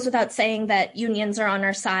hope it goes without saying that unions are on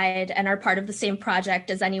our side and are part of the same project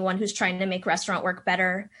as anyone who's trying to make restaurant work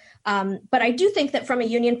better. But I do think that from a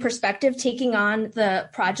union perspective, taking on the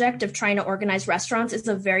project of trying to organize restaurants is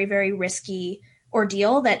a very, very risky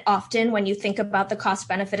ordeal that often, when you think about the cost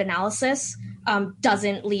benefit analysis,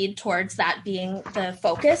 doesn't lead towards that being the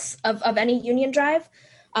focus of any union drive.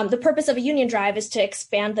 The purpose of a union drive is to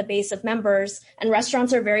expand the base of members, and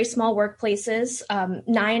restaurants are very small workplaces.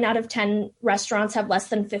 9 out of 10 restaurants have less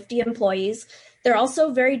than 50 employees. They're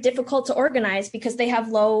also very difficult to organize because they have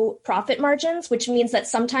low profit margins, which means that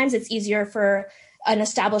sometimes it's easier for an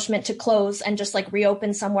establishment to close and just like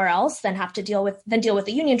reopen somewhere else than deal with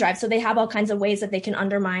a union drive. So they have all kinds of ways that they can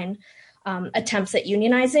undermine attempts at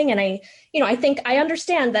unionizing. And I think I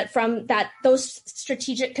understand that from those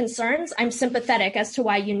strategic concerns, I'm sympathetic as to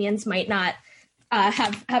why unions might not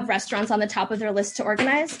have restaurants on the top of their list to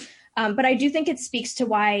organize. But I do think it speaks to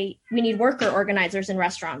why we need worker organizers in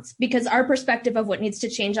restaurants, because our perspective of what needs to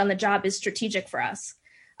change on the job is strategic for us.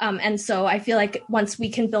 And so I feel like once we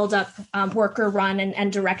can build up worker run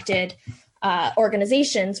and directed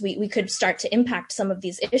organizations, we could start to impact some of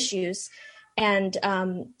these issues. And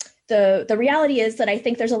the reality is that I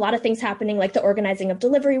think there's a lot of things happening, like the organizing of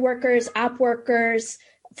delivery workers, app workers,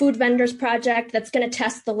 food vendors project that's going to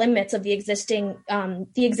test the limits of the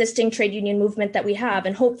existing trade union movement that we have,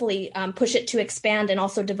 and hopefully push it to expand and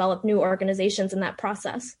also develop new organizations in that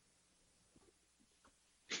process.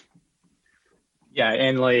 Yeah,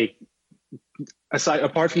 and like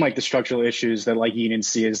apart from like the structural issues that like unions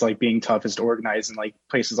see as like being toughest to organize in like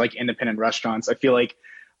places like independent restaurants, I feel like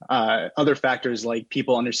other factors like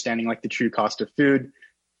people understanding like the true cost of food,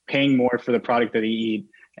 paying more for the product that they eat,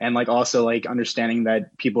 and like also like understanding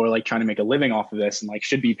that people are like trying to make a living off of this and like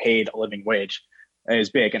should be paid a living wage is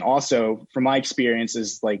big. And also from my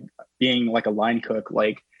experiences, like being like a line cook,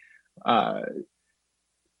 like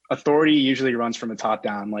authority usually runs from the top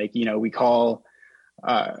down. Like, we call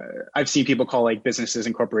I've seen people call like businesses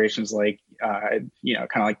and corporations like kind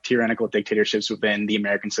of like tyrannical dictatorships within the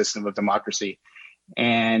American system of democracy.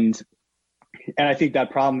 And I think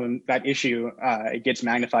that issue, it gets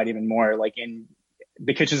magnified even more. Like in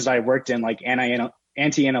the kitchens that I worked in, like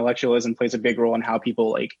anti-intellectualism plays a big role in how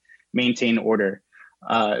people like maintain order.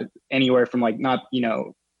 Anywhere from like not,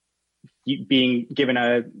 being given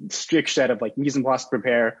a strict set of like mise en place to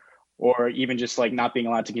prepare, or even just like not being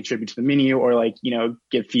allowed to contribute to the menu or like, you know,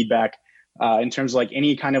 give feedback in terms of like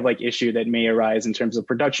any kind of like issue that may arise in terms of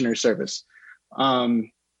production or service.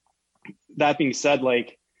 That being said,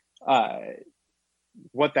 like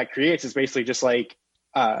what that creates is basically just like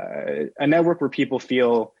a network where people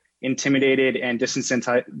feel intimidated and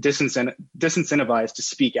disincentivized to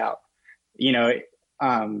speak out, you know.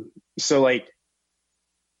 So like,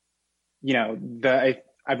 you know,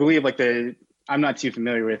 I believe like I'm not too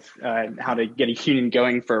familiar with how to get a union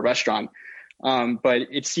going for a restaurant, but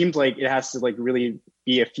it seems like it has to like really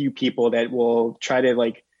be a few people that will try to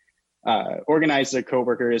like organize their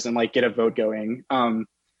coworkers and like get a vote going.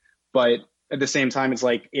 But at the same time, it's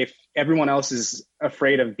like if everyone else is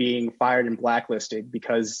afraid of being fired and blacklisted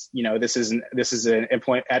because, you know, this is an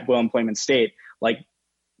at will employment state, like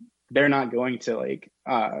they're not going to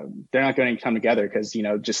come together because, you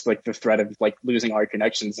know, just like the threat of like losing all your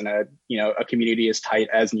connections in a community as tight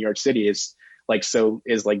as New York City is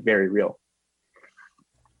very real.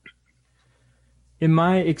 In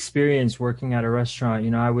my experience working at a restaurant,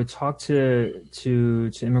 you know, I would talk to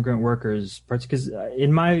immigrant workers, because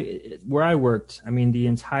where I worked, I mean, the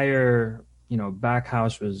entire, you know, back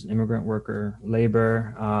house was immigrant worker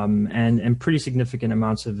labor, and pretty significant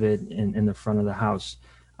amounts of it in the front of the house.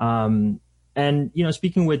 And, you know,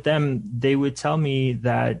 speaking with them, they would tell me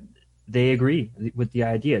that they agree with the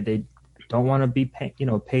idea. They don't want to be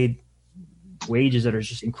paid wages that are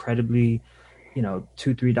just incredibly, you know,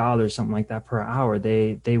 $2-3, something like that per hour.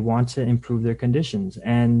 They want to improve their conditions.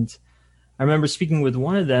 And I remember speaking with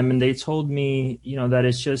one of them, and they told me, you know, that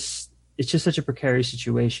it's just such a precarious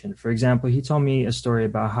situation. For example, he told me a story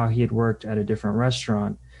about how he had worked at a different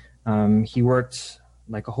restaurant. He worked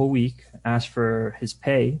like a whole week, asked for his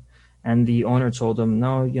pay, and the owner told him,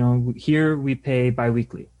 no, you know, here we pay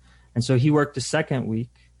biweekly. And so he worked the second week.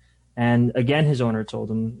 And again, his owner told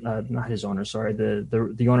him, not his owner, sorry,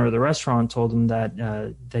 the owner of the restaurant told him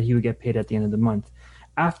that he would get paid at the end of the month.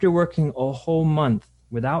 After working a whole month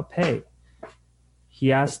without pay,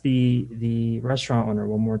 he asked the restaurant owner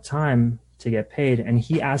one more time to get paid, and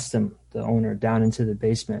he asked him, the owner, down into the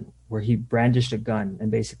basement where he brandished a gun and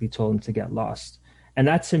basically told him to get lost. And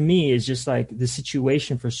that to me is just like the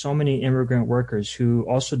situation for so many immigrant workers who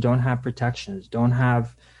also don't have protections, don't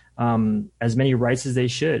have as many rights as they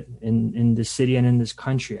should in this city and in this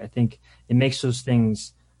country. I think it makes those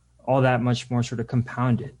things all that much more sort of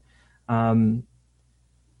compounded. Have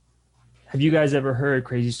you guys ever heard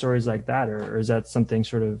crazy stories like that, or is that something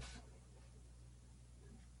sort of?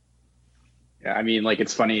 Yeah, I mean, like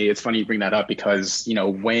it's funny you bring that up because, you know,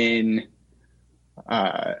 when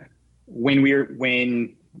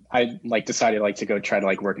I like decided like to go try to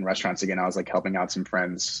like work in restaurants again, I was like helping out some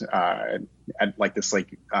friends at like this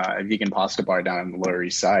like vegan pasta bar down on the Lower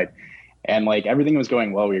East Side, and like everything was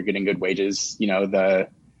going well. We were getting good wages. You know, the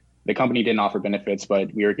company didn't offer benefits,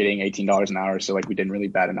 but we were getting $18 an hour, so like we didn't really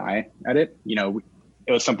bat an eye at it. You know,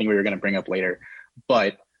 it was something we were going to bring up later,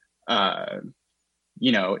 but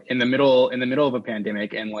you know, in the middle of a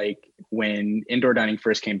pandemic, and like when indoor dining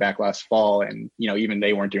first came back last fall, and you know, even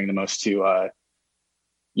they weren't doing the most to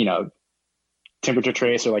you know, temperature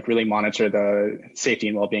trace or like really monitor the safety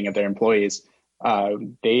and well-being of their employees, a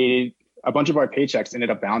bunch of our paychecks ended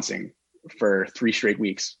up bouncing for 3 straight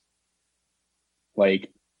weeks.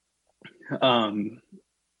 Like, and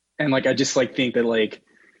like, I just like think that like,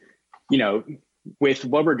 you know, with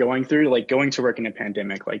what we're going through, like going to work in a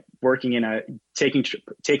pandemic, like working in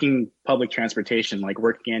taking public transportation, like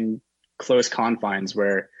working in close confines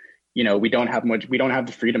where, you know, we don't have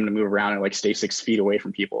the freedom to move around and like stay 6 feet away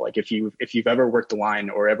from people. Like if you've ever worked the line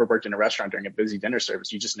or ever worked in a restaurant during a busy dinner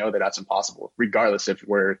service, you just know that that's impossible, regardless if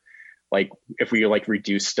we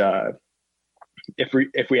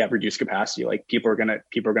have reduced capacity, like people are gonna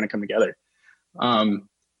come together.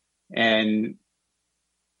 And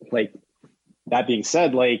like that being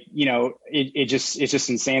said, like, you know, it's just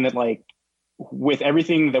insane that like with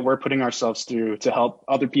everything that we're putting ourselves through to help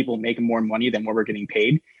other people make more money than what we're getting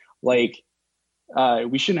paid, like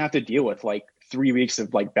we shouldn't have to deal with like 3 weeks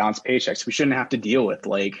of like bounced paychecks. We shouldn't have to deal with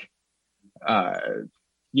like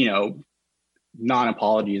you know,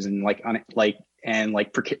 non-apologies and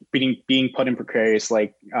being put in precarious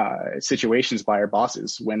like situations by our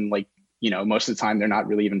bosses when like, you know, most of the time they're not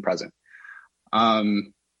really even present.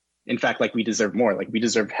 In fact, like we deserve more. Like we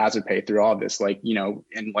deserve hazard pay through all of this. Like, you know,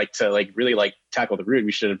 and like to like really like tackle the root,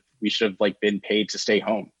 we should have like been paid to stay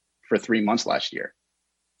home for 3 months last year.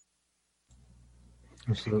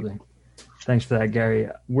 Absolutely. Thanks for that, Gary.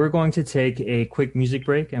 We're going to take a quick music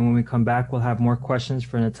break, and when we come back, we'll have more questions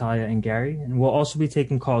for Natalia and Gary, and we'll also be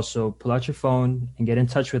taking calls. So pull out your phone and get in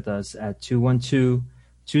touch with us at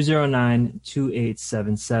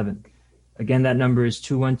 212-209-2877. Again, that number is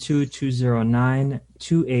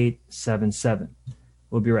 212-209-2877.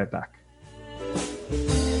 We'll be right back.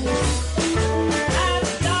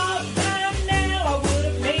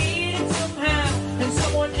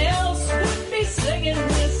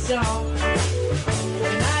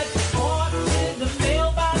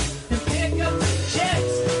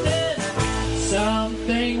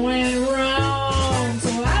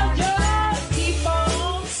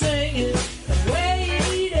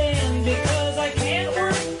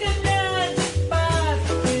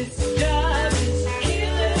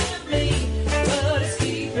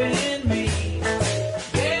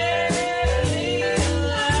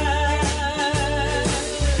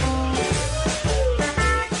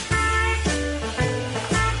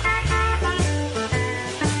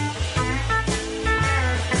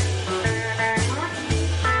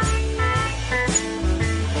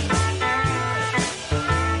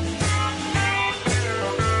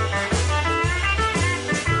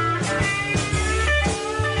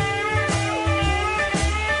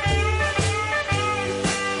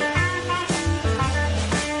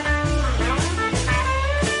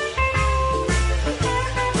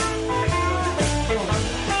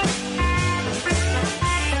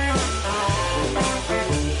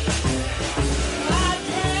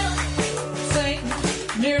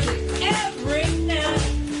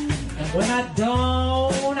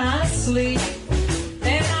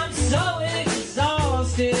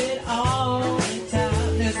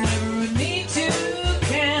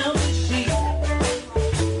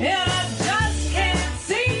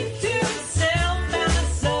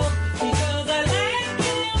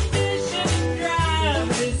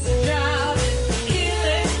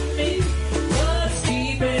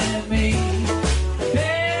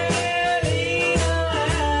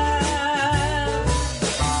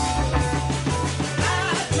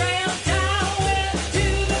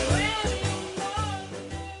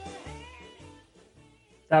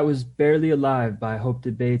 That was Barely Alive by Hope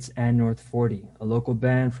Debates and North 40, a local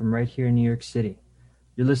band from right here in New York City.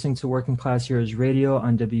 You're listening to Working Class Heroes Radio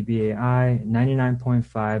on WBAI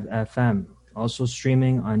 99.5 FM, also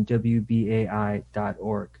streaming on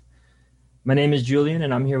WBAI.org. My name is Julian,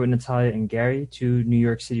 and I'm here with Natalia and Gary, two New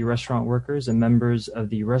York City restaurant workers and members of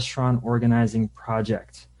the Restaurant Organizing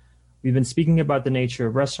Project. We've been speaking about the nature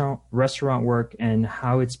of restaurant work and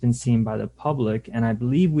how it's been seen by the public, and I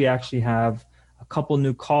believe we actually have a couple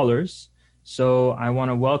new callers. So I want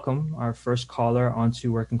to welcome our first caller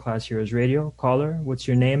onto Working Class Heroes Radio. Caller, what's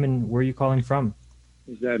your name and where are you calling from?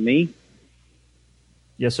 Is that me?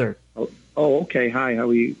 Yes, sir. Oh, okay. Hi, how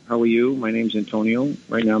are you? My name's Antonio.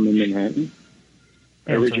 Right now I'm in Manhattan.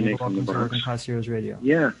 Hey, I originate welcome from the to Bronx. Working Class Heroes Radio.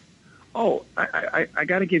 Yeah. Oh, I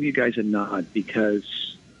got to give you guys a nod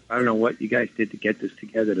because I don't know what you guys did to get this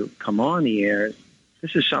together to come on the air.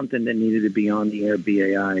 This is something that needed to be on the air,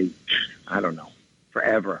 BAI, I don't know,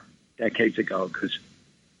 forever, decades ago, because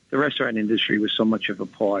the restaurant industry was so much of a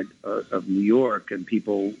part of New York and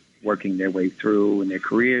people working their way through in their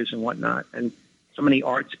careers and whatnot. And so many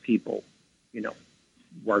arts people,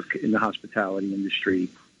 work in the hospitality industry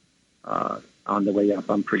on the way up.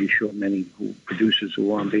 I'm pretty sure many producers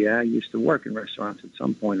who are on BAI used to work in restaurants at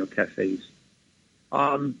some point or cafes.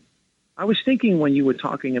 I was thinking when you were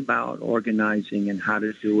talking about organizing and how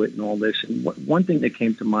to do it and all this, and one thing that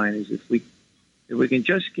came to mind is if we can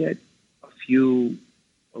just get a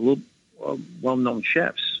little well-known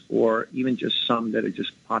chefs, or even just some that are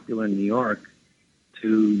just popular in New York,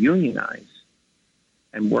 to unionize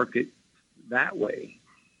and work it that way,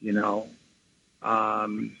 do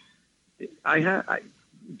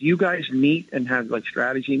you guys meet and have like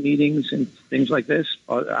strategy meetings and things like this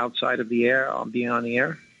outside of the air, being on the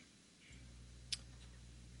air?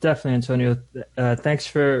 Definitely, Antonio. Thanks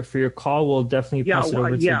for your call. We'll definitely pass it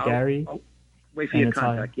over to Gary. I'll wait for your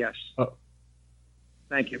contact, yes. Oh.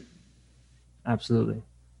 Thank you. Absolutely.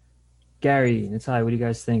 Gary, Natalia, what do you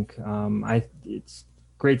guys think? It's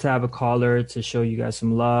great to have a caller to show you guys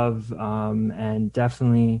some love, and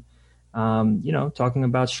definitely, talking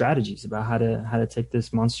about strategies, about how to take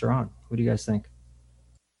this monster on. What do you guys think?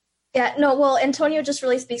 Yeah, no, well, Antonio just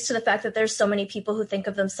really speaks to the fact that there's so many people who think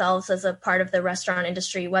of themselves as a part of the restaurant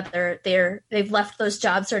industry, whether they've left those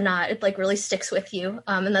jobs or not. It like really sticks with you.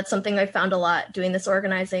 And that's something I found a lot doing this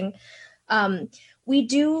organizing. We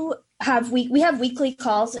have weekly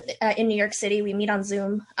calls in New York City. We meet on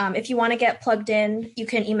Zoom. If you want to get plugged in, you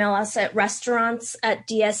can email us at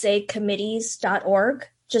restaurants@dsacommittees.org.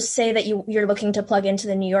 Just say that you're looking to plug into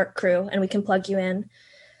the New York crew and we can plug you in.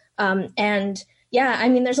 Yeah, I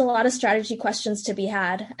mean, there's a lot of strategy questions to be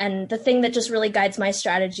had. And the thing that just really guides my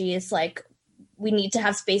strategy is like we need to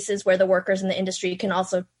have spaces where the workers in the industry can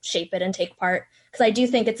also shape it and take part. Because I do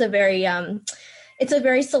think it's a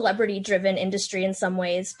very celebrity-driven industry in some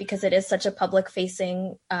ways, because it is such a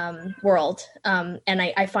public-facing world. And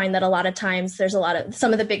I find that a lot of times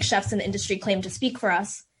some of the big chefs in the industry claim to speak for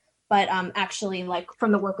us, but actually, like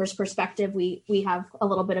from the workers' perspective, we have a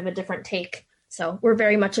little bit of a different take. So we're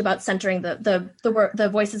very much about centering the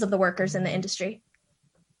voices of the workers in the industry.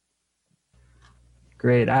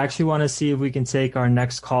 Great. I actually want to see if we can take our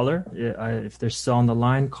next caller, if they're still on the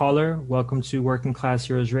line. Caller, welcome to Working Class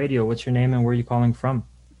Heroes Radio. What's your name and where are you calling from?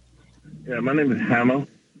 Yeah, my name is Hammer,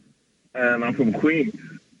 and I'm from Queens.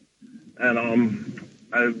 And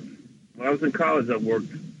when I was in college, I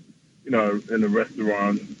worked, in a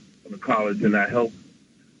restaurant in the college, and that helped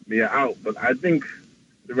me out. But I think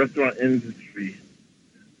the restaurant industry,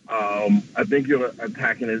 I think you're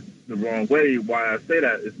attacking it the wrong way. Why I say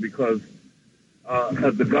that is because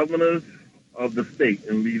as the governors of the state,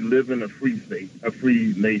 and we live in a free state, a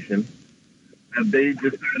free nation, and they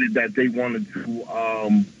decided that they wanted to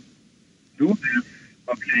do this,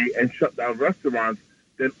 okay, and shut down restaurants,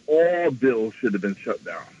 then all bills should have been shut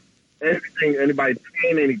down. Everything, anybody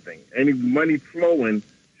paying anything, any money flowing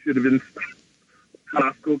should have been stopped.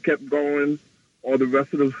 Costco kept going, all the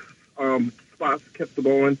rest of the spots kept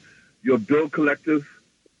going. Your bill collectors,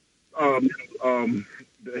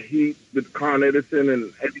 the heat with Con Edison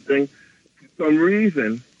and everything, for some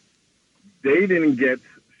reason, they didn't get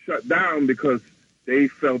shut down because they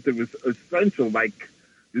felt it was essential, like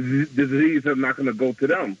the disease is not going to go to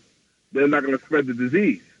them. They're not going to spread the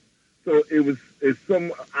disease. So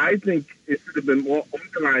I think it should have been more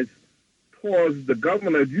organized towards the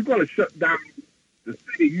governor. If you're going to shut down the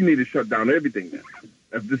city, you need to shut down everything then,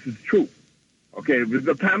 if this is true. Okay, if it's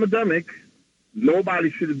a pandemic,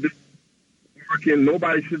 nobody should have been working,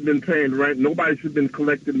 nobody should have been paying rent, nobody should have been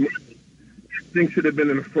collecting money. Things should have been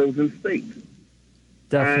in a frozen state.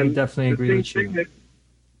 Definitely agree with you.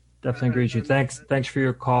 Definitely agree with you. Thanks for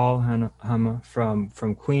your call, Hannah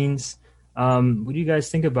from Queens. What do you guys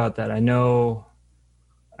think about that? I know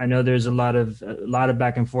there's a lot of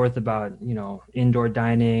back and forth about, indoor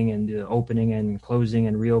dining and the opening and closing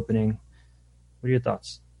and reopening. What are your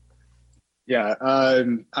thoughts? Yeah, I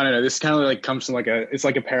don't know. This kind of like comes from it's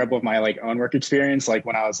like a parable of my like own work experience. Like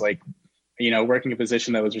when I was like, working a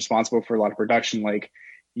position that was responsible for a lot of production, like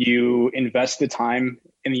you invest the time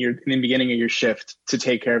in the beginning of your shift to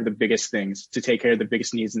take care of the biggest things, to take care of the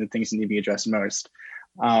biggest needs and the things that need to be addressed most.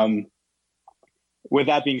 With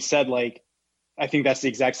that being said, like, I think that's the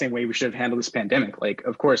exact same way we should have handled this pandemic. Like,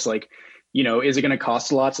 of course, like, is it going to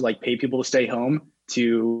cost a lot to like pay people to stay home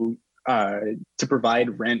to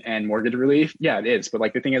provide rent and mortgage relief? Yeah, it is. But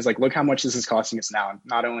like, the thing is, like, look how much this is costing us now,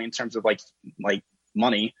 not only in terms of like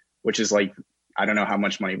money, which is like, I don't know how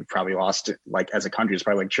much money we probably lost, like as a country, it's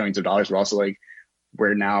probably like trillions of dollars. We're also like,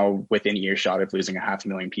 we're now within earshot of losing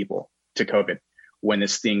 500,000 people to COVID when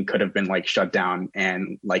this thing could have been like shut down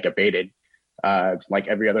and like abated, like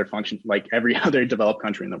every other developed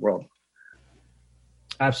country in the world.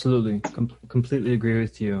 Absolutely. Completely agree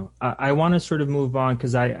with you. I want to sort of move on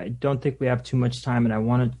because I don't think we have too much time, and I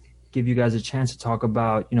want to give you guys a chance to talk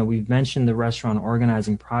about, we've mentioned the Restaurant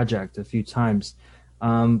Organizing Project a few times,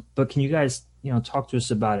 but can you guys, talk to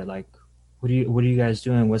us about it? Like, what are you guys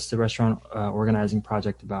doing? What's the Restaurant Organizing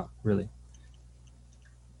Project about, really?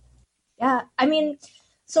 Yeah, I mean,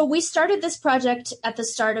 so we started this project at the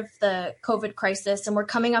start of the COVID crisis, and we're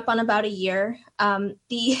coming up on about a year.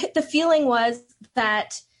 The feeling was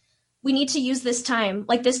that we need to use this time,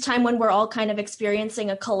 like this time when we're all kind of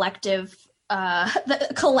experiencing a collectively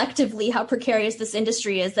how precarious this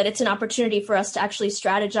industry is, that it's an opportunity for us to actually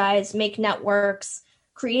strategize, make networks,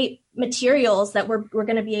 create materials that we're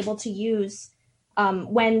going to be able to use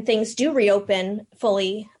when things do reopen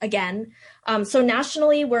fully again. So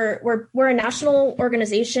nationally, we're a national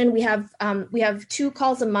organization. We have 2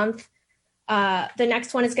 calls a month. The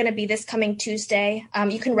next one is going to be this coming Tuesday.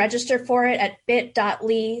 You can register for it at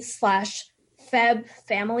bit.ly/Feb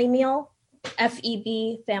Family Meal,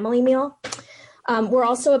 FEB Family Meal. We're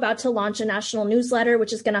also about to launch a national newsletter,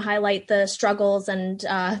 which is going to highlight the struggles and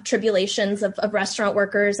tribulations of restaurant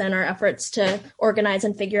workers and our efforts to organize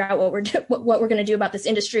and figure out what we're going to do about this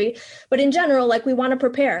industry. But in general, like, we want to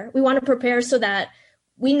prepare. We want to prepare so that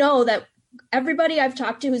we know that everybody I've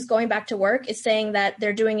talked to who's going back to work is saying that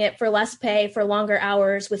they're doing it for less pay, for longer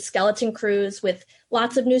hours, with skeleton crews, with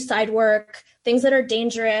lots of new side work, things that are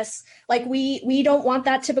dangerous. Like, we don't want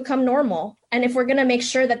that to become normal. And if we're going to make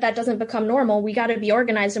sure that that doesn't become normal, we got to be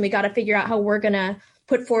organized, and we got to figure out how we're going to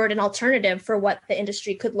put forward an alternative for what the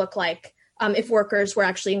industry could look like if workers were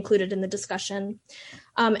actually included in the discussion.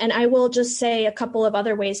 And I will just say a couple of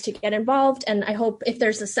other ways to get involved. And I hope if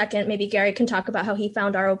there's a second, maybe Gary can talk about how he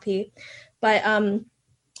found ROP. But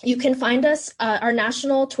you can find us. Our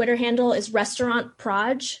national Twitter handle is Restaurant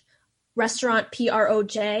Proj, Restaurant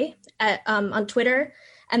PROJ on Twitter.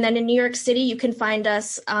 And then in New York City, you can find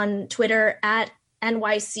us on Twitter at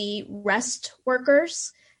NYC Rest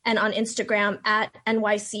Workers and on Instagram at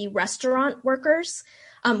NYC Restaurant Workers.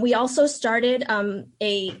 We also started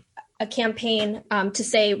a campaign to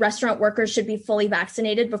say restaurant workers should be fully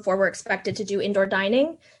vaccinated before we're expected to do indoor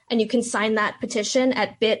dining. And you can sign that petition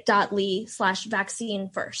at bit.ly/vaccine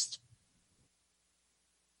first.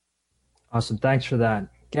 Awesome. Thanks for that.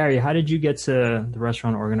 Gary, how did you get to the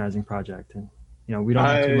Restaurant Organizing Project? And, we don't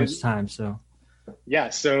have too much time, so. Yeah,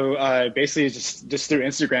 so basically just through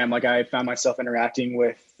Instagram, like I found myself interacting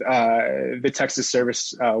with the Texas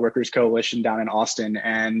Service Workers Coalition down in Austin,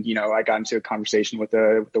 and I got into a conversation with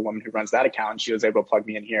the woman who runs that account, and she was able to plug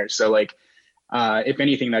me in here. So like, if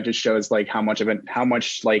anything, that just shows like how much of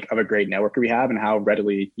a great network we have, and how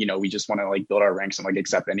readily we just want to like build our ranks and like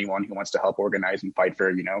accept anyone who wants to help organize and fight for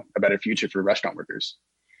a better future for restaurant workers.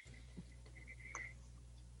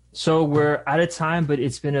 So we're out of time, but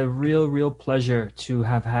it's been a real pleasure to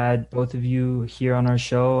have had both of you here on our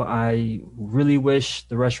show. I really wish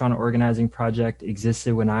the Restaurant Organizing Project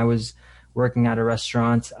existed when I was working at a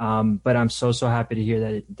restaurant, but I'm so happy to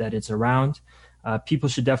hear that it's around. People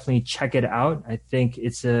should definitely check it out. I think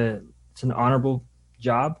it's an honorable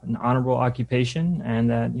job, an honorable occupation, and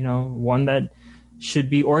that one that should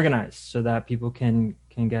be organized so that people can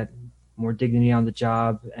get more dignity on the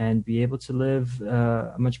job and be able to live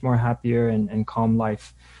a much more happier and calm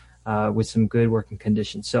life with some good working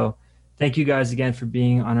conditions. So thank you guys again for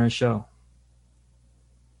being on our show.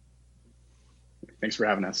 Thanks for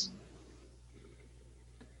having us.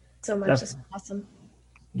 So much. That's awesome.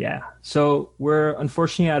 Yeah. So we're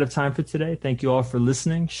unfortunately out of time for today. Thank you all for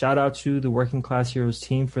listening. Shout out to the Working Class Heroes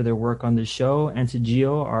team for their work on this show, and to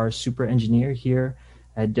Gio, our super engineer here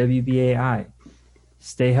at WBAI.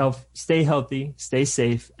 Stay healthy, stay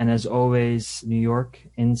safe, and as always, New York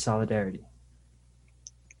in solidarity.